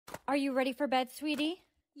Are you ready for bed, sweetie?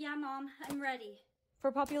 Yeah, Mom, I'm ready. For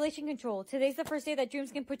population control, today's the first day that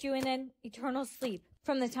dreams can put you in an eternal sleep.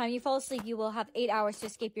 From the time you fall asleep, you will have 8 hours to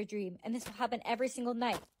escape your dream, and this will happen every single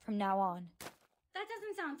night from now on. That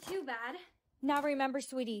doesn't sound too bad. Now remember,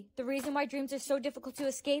 sweetie, the reason why dreams are so difficult to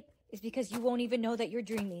escape is because you won't even know that you're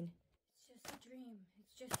dreaming. It's just a dream.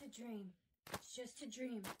 It's just a dream. It's just a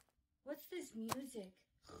dream. What's this music?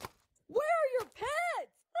 Where are your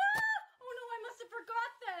pets? Ah! Oh no, I must have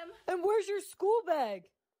forgot them. And where's your school bag?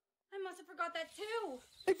 I must have forgot that too.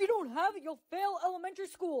 If you don't have it, you'll fail elementary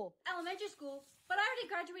school. Elementary school? But I already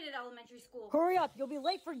graduated elementary school. Hurry up, you'll be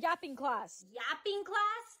late for yapping class. Yapping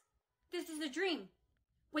class? This is a dream.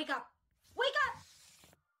 Wake up. Wake up!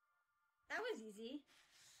 That was easy.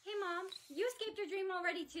 Hey, Mom, you escaped your dream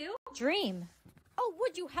already too? Dream? Oh,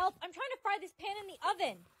 would you help? I'm trying to fry this pan in the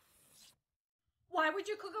oven. Why would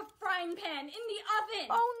you cook a frying pan in the oven?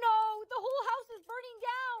 Oh no, the whole house is burning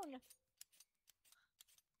down.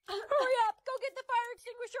 Hurry up, go get the fire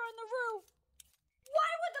extinguisher on the roof. Why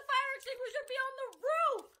would the fire extinguisher be on the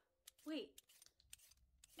roof? Wait,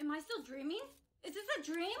 am I still dreaming? Is this a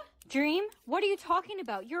dream? Dream? What are you talking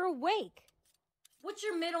about? You're awake. What's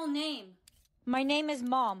your middle name? My name is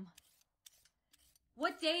Mom.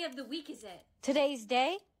 What day of the week is it? Today's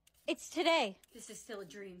day? It's today. This is still a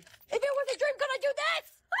dream. If it was a dream, could I do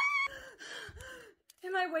this?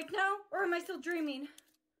 Am I awake now, or am I still dreaming?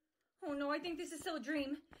 Oh no, I think this is still a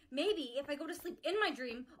dream. Maybe if I go to sleep in my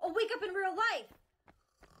dream, I'll wake up in real life.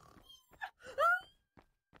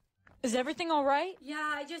 Is everything all right?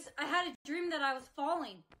 Yeah, I had a dream that I was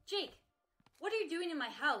falling. Jake, what are you doing in my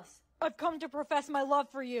house? I've come to profess my love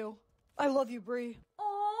for you. I love you, Bree.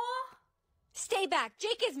 Aww. Stay back.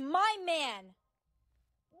 Jake is my man.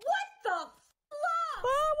 What the flop?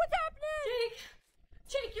 Oh, what's happening?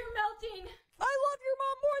 Jake, you're melting. I love your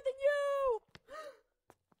mom more than you.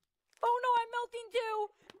 Oh no, I'm melting too.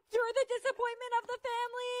 You're the disappointment of the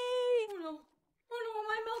family. Oh no, am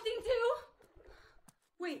I melting too?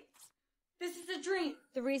 Wait, this is a dream.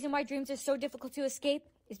 The reason why dreams are so difficult to escape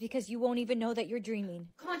is because you won't even know that you're dreaming.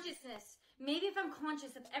 Consciousness. Maybe if I'm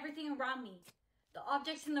conscious of everything around me, the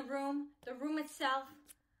objects in the room itself,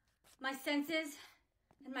 my senses,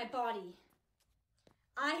 and my body.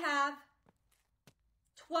 I have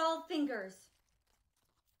 12 fingers.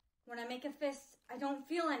 When I make a fist, I don't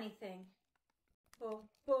feel anything.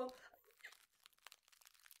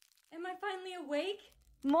 Am I finally awake?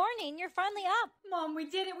 Morning, you're finally up. Mom, we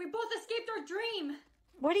did it. We both escaped our dream.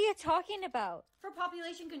 What are you talking about? For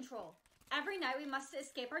population control. Every night we must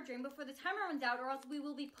escape our dream before the timer runs out, or else we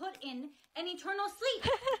will be put in an eternal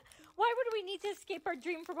sleep. Why would we need to escape our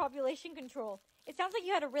dream for population control? It sounds like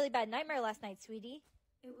you had a really bad nightmare last night, sweetie.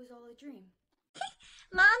 It was all a dream.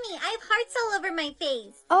 Mommy, I have hearts all over my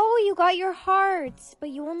face. Oh, you got your hearts, but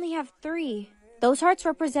you only have 3. Those hearts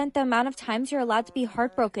represent the amount of times you're allowed to be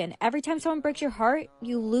heartbroken. Every time someone breaks your heart,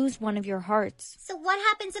 you lose one of your hearts. So what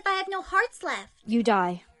happens if I have no hearts left? You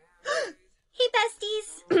die. Hey,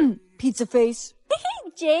 besties. Pizza face.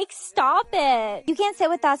 Jake, stop it. You can't sit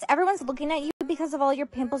with us. Everyone's looking at you because of all your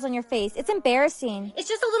pimples on your face. It's embarrassing. It's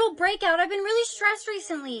just a little breakout. I've been really stressed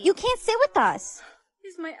recently. You can't sit with us.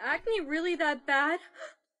 Is my acne really that bad?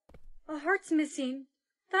 A heart's missing.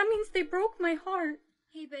 That means they broke my heart.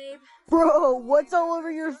 Hey, babe. Bro, what's all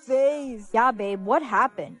over your face? Yeah, babe, what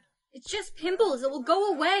happened? It's just pimples. It will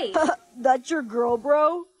go away. That's your girl,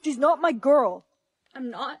 bro? She's not my girl. I'm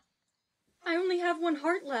not. I only have one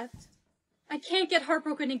heart left. I can't get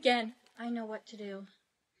heartbroken again. I know what to do.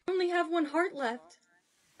 I only have one heart left.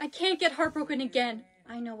 I can't get heartbroken again.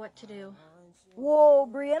 I know what to do. Whoa,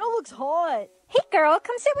 Brianna looks hot. Hey, girl,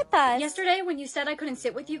 come sit with us. Yesterday, when you said I couldn't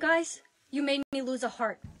sit with you guys, you made me lose a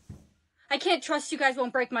heart. I can't trust you guys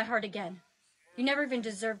won't break my heart again. You never even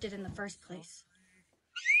deserved it in the first place.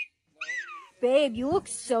 Babe, you look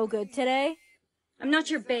so good today. I'm not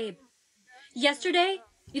your babe. Yesterday,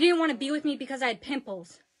 you didn't want to be with me because I had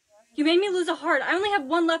pimples. You made me lose a heart. I only have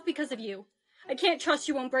one left because of you. I can't trust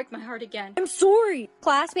you won't break my heart again. I'm sorry.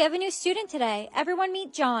 Class, we have a new student today. Everyone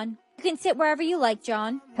meet John. You can sit wherever you like,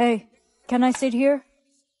 John. Hey, can I sit here?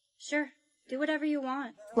 Sure, do whatever you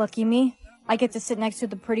want. Lucky me. I get to sit next to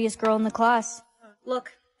the prettiest girl in the class.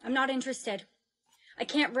 Look, I'm not interested. I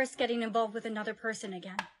can't risk getting involved with another person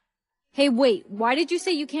again. Hey, wait, why did you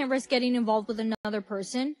say you can't risk getting involved with another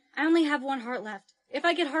person? I only have one heart left. If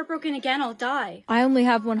I get heartbroken again, I'll die. I only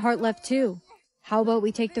have one heart left too. How about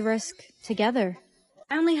we take the risk together?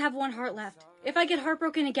 I only have one heart left. If I get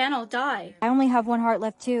heartbroken again, I'll die. I only have one heart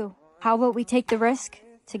left too. How about we take the risk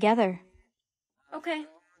together? Okay,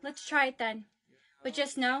 let's try it then. But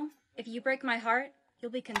just know, if you break my heart,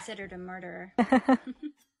 you'll be considered a murderer.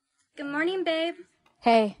 Good morning, babe.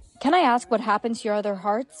 Hey, can I ask what happened to your other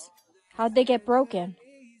hearts? How'd they get broken?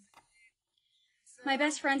 My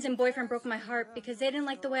best friends and boyfriend broke my heart because they didn't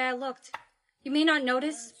like the way I looked. You may not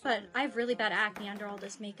notice, but I have really bad acne under all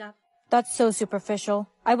this makeup. That's so superficial.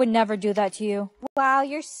 I would never do that to you. Wow,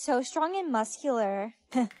 you're so strong and muscular.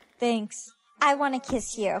 Thanks. I want to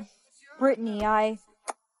kiss you. Brittany, Why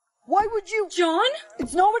would you? John?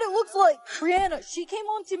 It's not what it looks like. Brianna, she came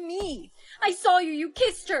on to me. I saw you. You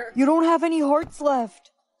kissed her. You don't have any hearts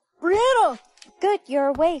left. Brianna! Good, you're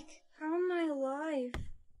awake. How am I alive?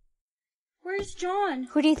 Where's John?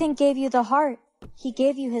 who do you think gave you the heart? He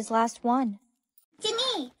gave you his last one.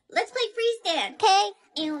 Jimmy, let's play freeze dance. Okay.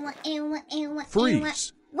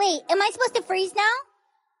 Freeze. Wait, am I supposed to freeze now?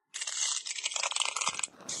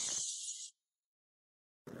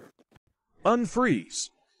 Unfreeze.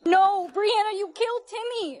 No, Brianna, you killed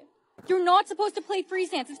Timmy. You're not supposed to play freeze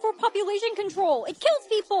dance. It's for population control. It kills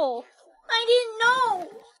people. I didn't know.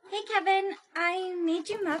 Hey, Kevin, I made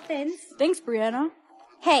you muffins. Thanks, Brianna.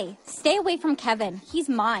 Hey, stay away from Kevin. He's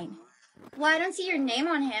mine. Well, I don't see your name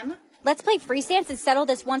on him. Let's play freeze dance and settle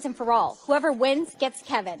this once and for all. Whoever wins gets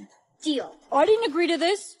Kevin. Deal. I didn't agree to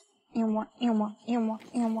this.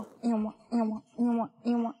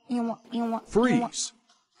 Freeze.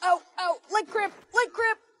 Ow, ow, leg cramp, leg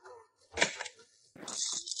cramp.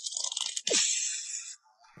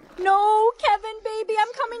 No, Kevin, baby,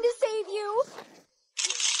 I'm coming to save you.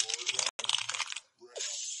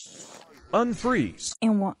 Unfreeze.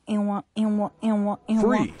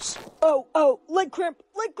 Freeze. Oh, oh, leg cramp,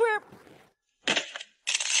 leg cramp.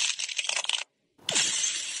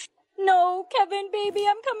 No, Kevin, baby,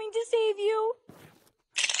 I'm coming to save you.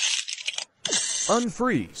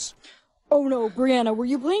 Unfreeze. Oh no, Brianna, were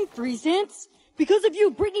you playing freeze dance? Because of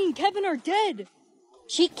you, Brittany and Kevin are dead.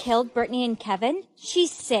 She killed Brittany and Kevin?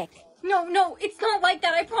 She's sick. No, it's not like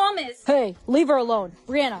that, I promise. Hey, leave her alone.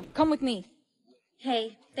 Brianna, come with me.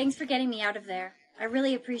 Hey, thanks for getting me out of there. I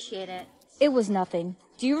really appreciate it. It was nothing.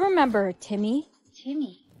 Do you remember Timmy?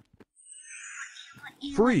 Timmy.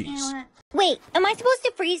 Freeze. Wait, am I supposed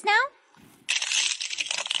to freeze now?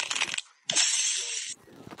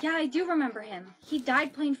 Yeah, I do remember him. He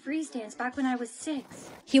died playing freeze dance back when I was 6.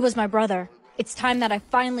 He was my brother. It's time that I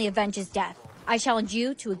finally avenge his death. I challenge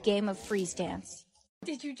you to a game of freeze dance.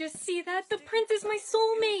 Did you just see that? The prince is my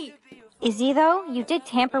soulmate. Is he though? You did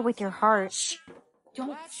tamper with your heart. Shh!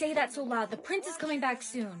 Don't say that so loud. The prince is coming back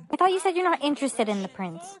soon. I thought you said you're not interested in the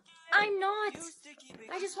prince. I'm not.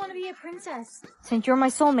 I just want to be a princess. Since you're my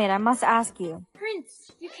soulmate, I must ask you.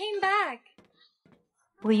 Prince, you came back.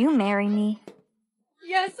 Will you marry me?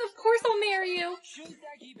 Yes, of course I'll marry you.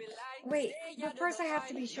 Wait, but first I have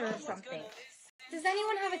to be sure of something. Does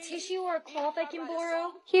anyone have a tissue or a cloth I can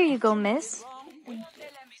borrow? Here you go, miss.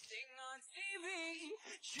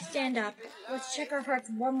 Stand up. Let's check our hearts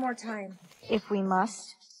one more time. If we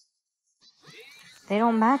must. They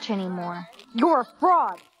don't match anymore. You're a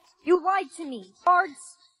fraud. You lied to me.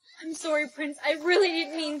 Hearts. I'm sorry, Prince. I really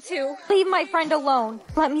didn't mean to. Leave my friend alone.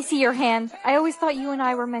 Let me see your hand. I always thought you and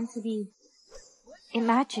I were meant to be. It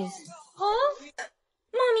matches. Huh?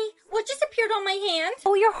 Mommy, what just appeared on my hand?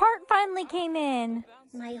 Oh, your heart finally came in.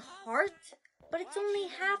 My heart? But it's only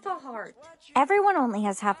half a heart. Everyone only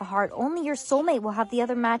has half a heart. Only your soulmate will have the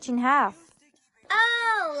other matching half.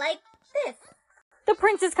 Oh, like this. The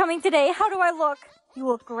prince is coming today. How do I look? You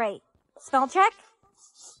look great. Smell check?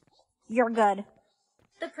 You're good.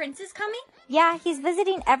 The prince is coming? Yeah, he's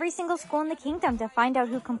visiting every single school in the kingdom to find out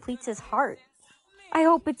who completes his heart. I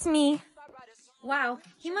hope it's me. Wow,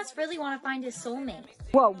 he must really want to find his soulmate.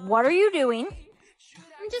 Whoa, what are you doing?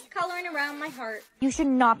 I'm just coloring around my heart. You should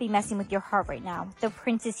not be messing with your heart right now. The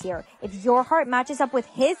prince is here. If your heart matches up with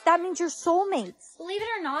his, that means you're soulmates. Believe it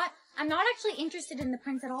or not, I'm not actually interested in the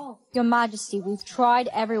prince at all. Your Majesty, we've tried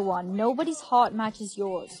everyone. Nobody's heart matches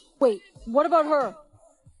yours. Wait, what about her?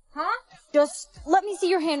 Huh? Just let me see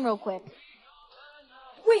your hand real quick.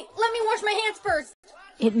 Wait, let me wash my hands first.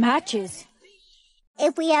 It matches.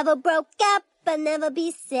 If we ever broke up, I'll never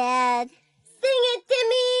be sad. Sing it,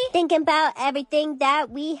 Timmy! Thinking about everything that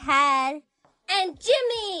we had. And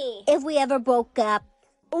Jimmy! If we ever broke up.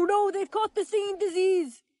 Oh no, they've caught the singing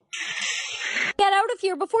disease. Get out of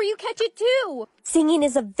here before you catch it too! Singing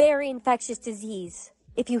is a very infectious disease.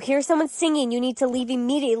 If you hear someone singing, you need to leave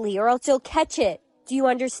immediately or else you'll catch it. Do you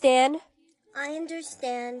understand? I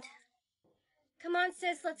understand. Come on,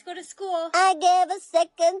 sis, let's go to school. I gave a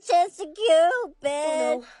second chance to Cupid.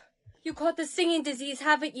 Oh, no. You caught the singing disease,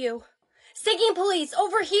 haven't you? Singing police,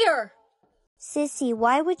 over here! Sissy,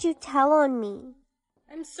 why would you tell on me?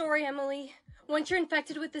 I'm sorry, Emily. Once you're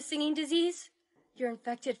infected with the singing disease, you're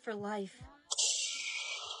infected for life.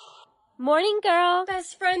 Morning, girl.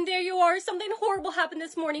 Best friend, there you are. Something horrible happened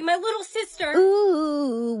this morning. My little sister.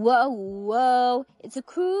 Ooh, whoa, whoa. It's a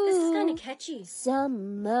cruise. This is kind of catchy.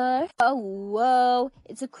 Summer. Oh, whoa.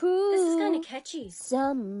 It's a cruise. This is kind of catchy.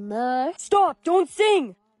 Summer. Stop! Don't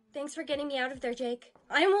sing! Thanks for getting me out of there, Jake.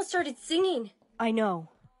 I almost started singing. I know.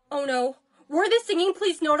 Oh no. Were the singing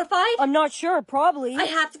police notified? I'm not sure, probably. I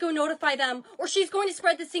have to go notify them, or she's going to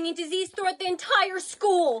spread the singing disease throughout the entire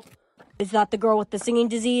school. Is that the girl with the singing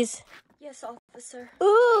disease? Yes, officer.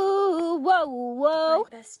 Ooh, whoa, whoa.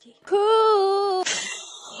 My bestie. Cool.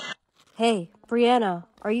 Hey, Brianna,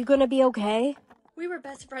 are you gonna be okay? We were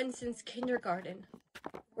best friends since kindergarten.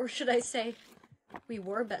 Or should I say, we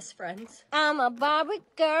were best friends. I'm a Barbie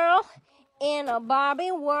girl in a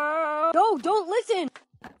Barbie world. No, don't listen!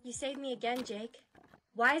 You saved me again, Jake.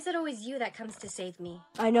 Why is it always you that comes to save me?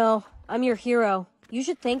 I know. I'm your hero. You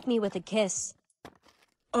should thank me with a kiss.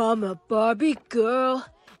 I'm a Barbie girl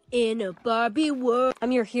in a Barbie world.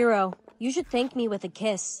 I'm your hero. You should thank me with a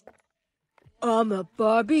kiss. I'm a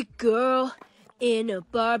Barbie girl in a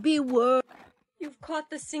Barbie world. You've caught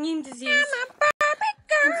the singing disease. I'm a Barbie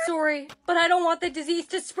girl. I'm sorry, but I don't want the disease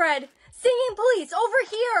to spread. Singing police, over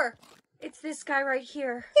here! It's this guy right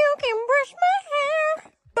here. You can brush my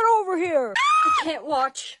hair. Get over here! I can't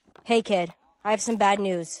watch. Hey, kid. I have some bad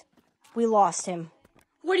news. We lost him.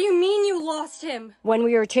 What do you mean you lost him? When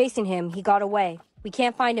we were chasing him, he got away. We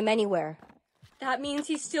can't find him anywhere. That means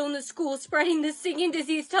he's still in the school spreading the singing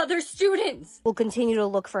disease to other students. We'll continue to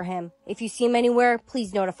look for him. If you see him anywhere,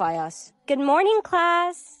 please notify us. Good morning,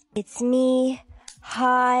 class. It's me.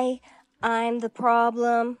 Hi. I'm the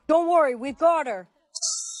problem. Don't worry, we've got her.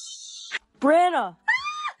 Brianna!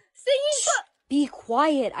 Singing Be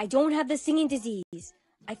quiet. I don't have the singing disease.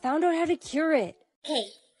 I found out how to cure it. Hey,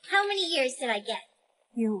 how many years did I get?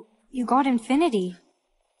 You got infinity.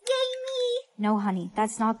 Yay me! No, honey,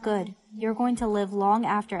 that's not good. You're going to live long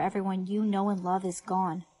after everyone you know and love is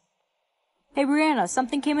gone. Hey, Brianna,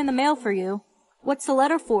 something came in the mail for you. What's the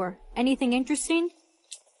letter for? Anything interesting?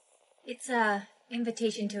 It's a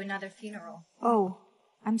invitation to another funeral. Oh,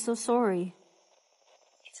 I'm so sorry.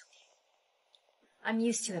 It's okay. I'm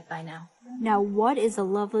used to it by now. Now, what is a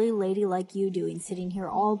lovely lady like you doing sitting here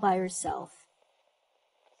all by herself?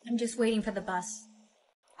 I'm just waiting for the bus.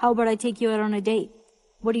 How about I take you out on a date?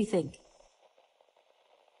 What do you think?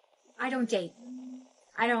 I don't date.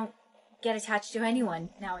 I don't get attached to anyone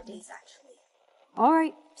nowadays, actually. All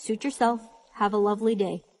right, suit yourself. Have a lovely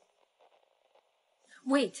day.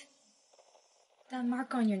 Wait. That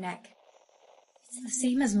mark on your neck. It's the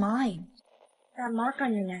same as mine. That mark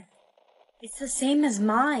on your neck. It's the same as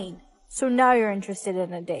mine. So now you're interested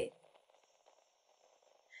in a date.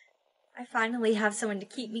 I finally have someone to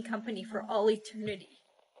keep me company for all eternity.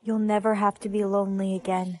 You'll never have to be lonely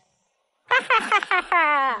again.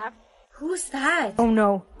 Who's that? Oh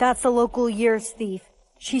no, that's the local years thief.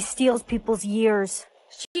 She steals people's years.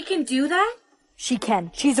 She can do that? She can.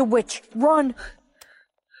 She's a witch. Run!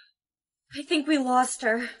 I think we lost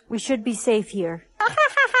her. We should be safe here.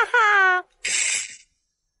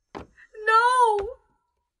 No!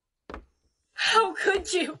 How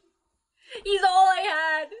could you? He's all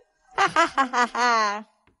I had.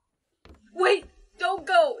 Wait, don't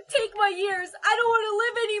go. Take my years. I don't want to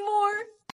live anymore.